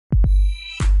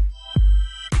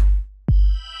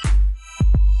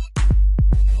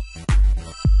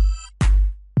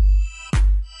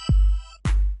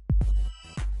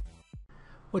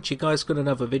What you guys, got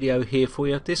another video here for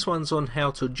you. This one's on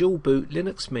how to dual boot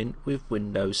Linux Mint with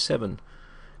Windows 7.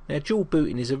 Now, dual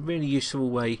booting is a really useful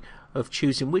way of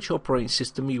choosing which operating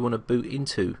system you want to boot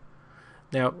into.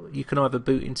 Now, you can either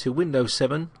boot into Windows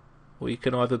 7 or you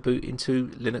can either boot into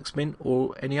Linux Mint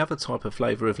or any other type of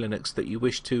flavour of Linux that you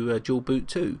wish to dual boot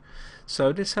to. So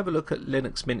let's have a look at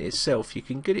Linux Mint itself. You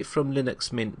can get it from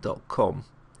linuxmint.com.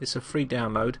 It's a free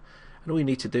download, and all you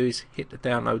need to do is hit the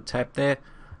download tab there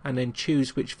and then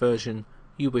choose which version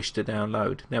you wish to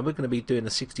download. Now, we're going to be doing the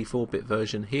 64-bit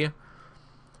version here.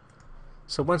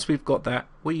 So once we've got that,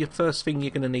 the first thing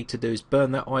you're going to need to do is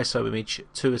burn that ISO image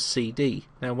to a CD.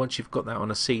 Now, once you've got that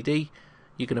on a CD,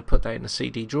 you're going to put that in a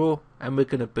CD drawer, and we're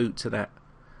going to boot to that.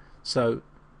 So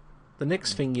the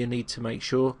next thing you need to make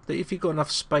sure that if you've got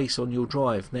enough space on your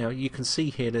drive, now you can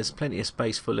see here there's plenty of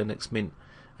space for Linux Mint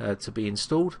to be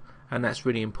installed, and that's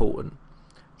really important.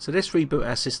 So let's reboot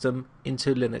our system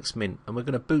into Linux Mint, and we're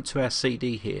going to boot to our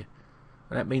CD here,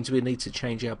 and that means we need to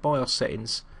change our BIOS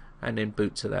settings and then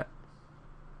boot to that.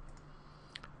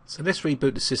 So let's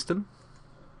reboot the system.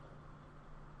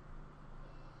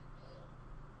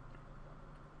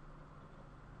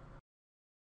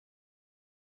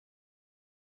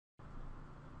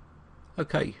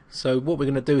 Okay, so what we're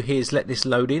going to do here is let this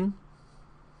load in.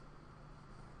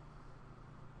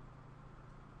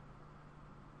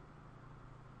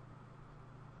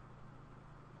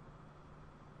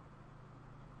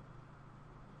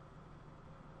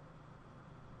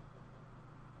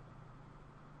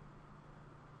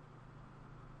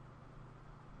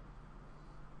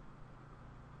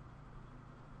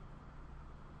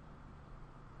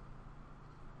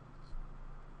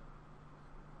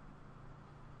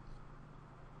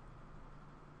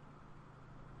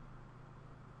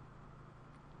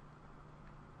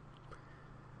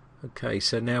 Okay,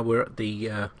 so now we're at the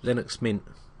Linux Mint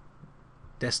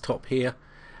desktop here,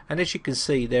 and as you can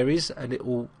see there is a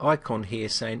little icon here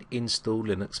saying install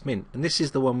Linux Mint, and this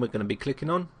is the one we're going to be clicking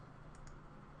on.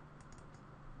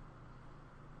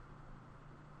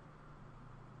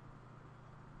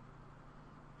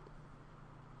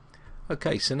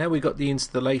 Okay, so now we've got the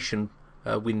installation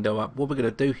window up. What we're going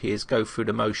to do here is go through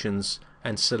the motions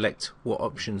and select what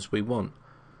options we want.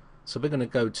 So we're going to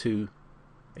go to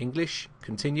English,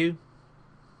 continue,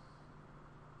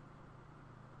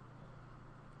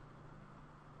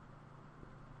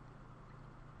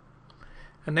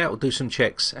 and now it will do some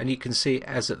checks, and you can see it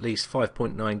has at least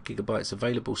 5.9 gigabytes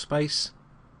available space,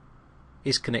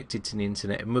 is connected to the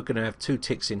internet, and we're going to have 2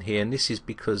 ticks in here, and this is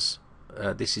because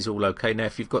this is all okay. Now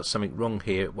if you've got something wrong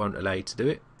here, it won't allow you to do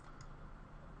it,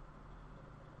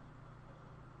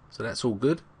 so that's all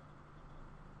good.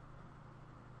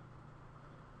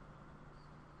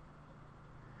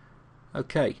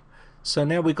 Okay, so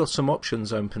now we've got some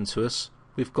options open to us.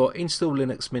 We've got install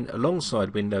Linux Mint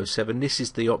alongside Windows 7. This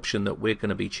is the option that we're going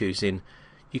to be choosing.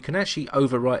 You can actually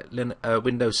overwrite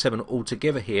Windows 7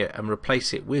 altogether here and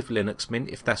replace it with Linux Mint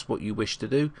if that's what you wish to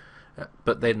do,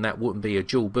 but then that wouldn't be a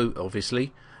dual boot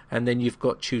obviously, and then you've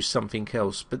got choose something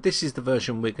else. But this is the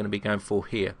version we're going to be going for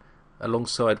here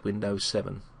alongside Windows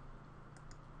 7.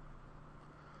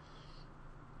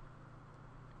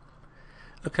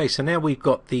 Okay, so now we've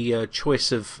got the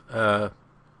choice of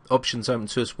options open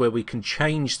to us where we can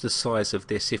change the size of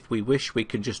this if we wish. We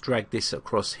can just drag this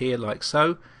across here like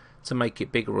so to make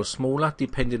it bigger or smaller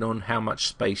depending on how much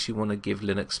space you want to give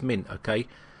Linux Mint. Okay,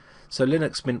 so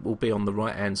Linux Mint will be on the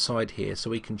right hand side here, so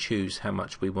we can choose how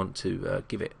much we want to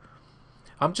give it.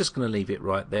 I'm just going to leave it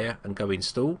right there and go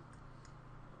install.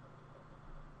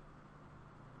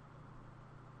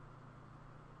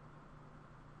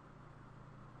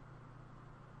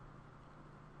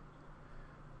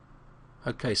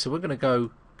 Okay, so we're going to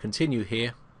go continue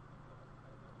here.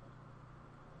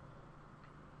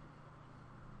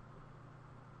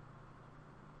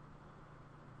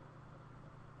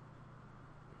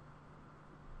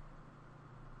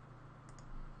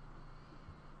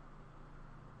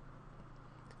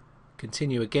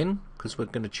 Continue again because we're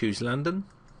going to choose London.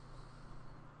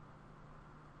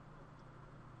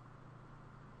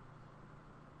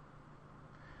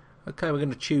 Okay, we're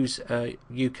going to choose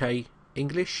UK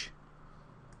English.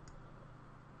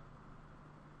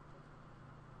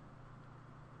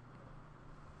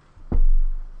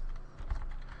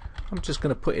 I'm just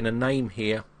going to put in a name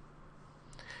here,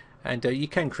 and you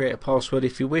can create a password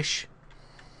if you wish.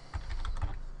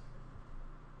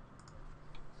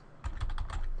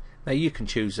 Now you can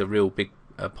choose a real big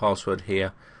password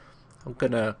here. I'm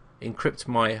going to encrypt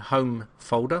my home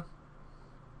folder.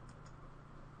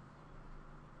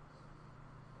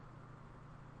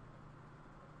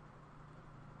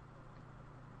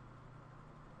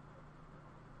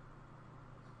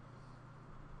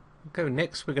 Go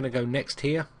next. We're going to go next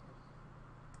here.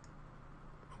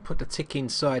 Put the tick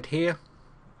inside here.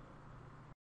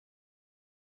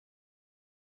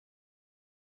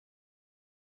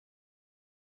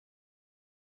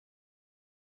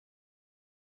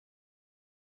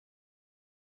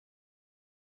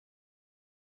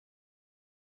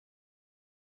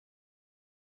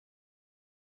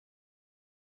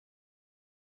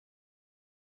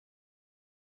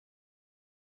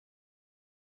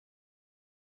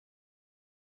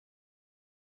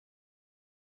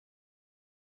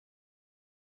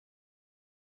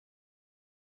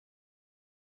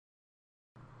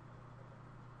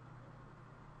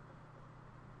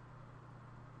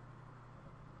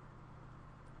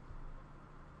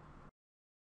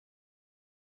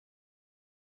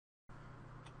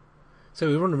 So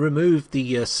we want to remove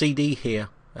the CD here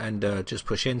and just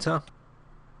push enter.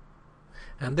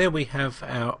 And there we have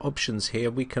our options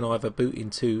here. We can either boot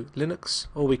into Linux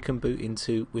or we can boot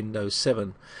into Windows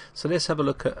 7. So let's have a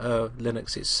look at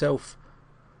Linux itself.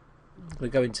 We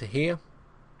go into here.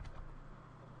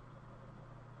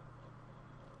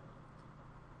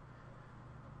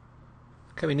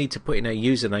 Okay, we need to put in our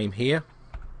username here.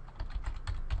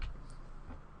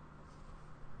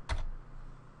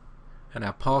 And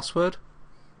our password.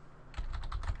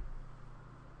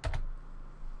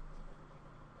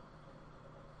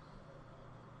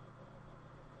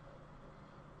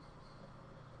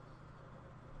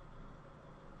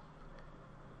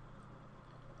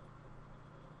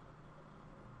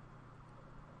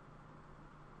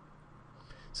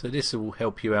 So this will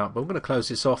help you out, but I'm going to close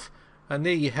this off, and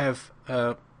there you have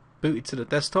booted to the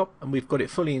desktop, and we've got it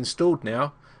fully installed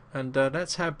now. And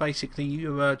that's how basically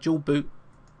you dual boot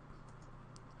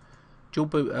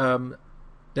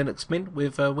Linux Mint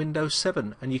with Windows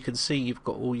 7, and you can see you've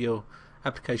got all your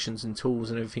applications and tools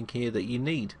and everything here that you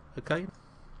need. Okay,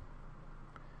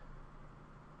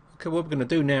 what we're going to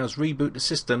do now is reboot the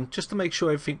system just to make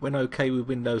sure everything went okay with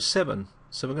Windows 7.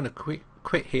 So we're going to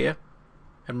quit here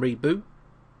and reboot.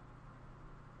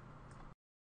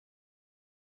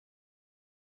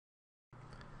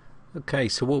 Okay,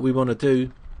 so what we want to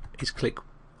do is click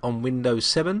on Windows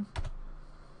 7.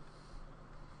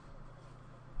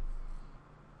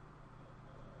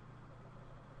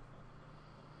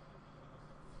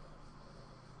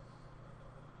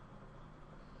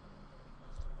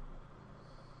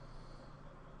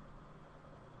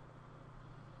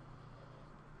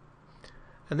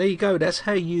 And there you go, that's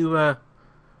how you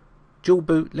dual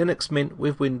boot Linux Mint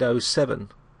with Windows 7.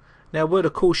 Now, word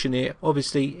of caution here,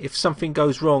 obviously if something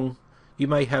goes wrong you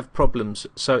may have problems,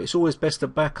 so it's always best to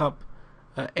back up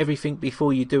everything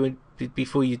before you do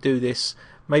this.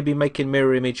 Maybe make a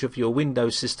mirror image of your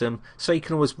Windows system so you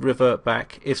can always revert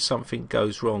back if something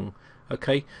goes wrong.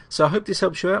 Okay, so I hope this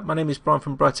helps you out. My name is Brian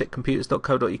from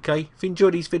briteccomputers.co.uk. If you enjoy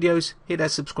these videos, hit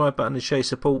that subscribe button and show your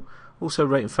support. Also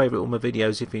rate and favourite all my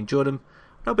videos if you enjoy them.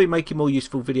 I'll be making more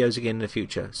useful videos again in the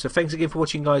future. So thanks again for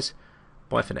watching, guys.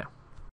 Bye for now.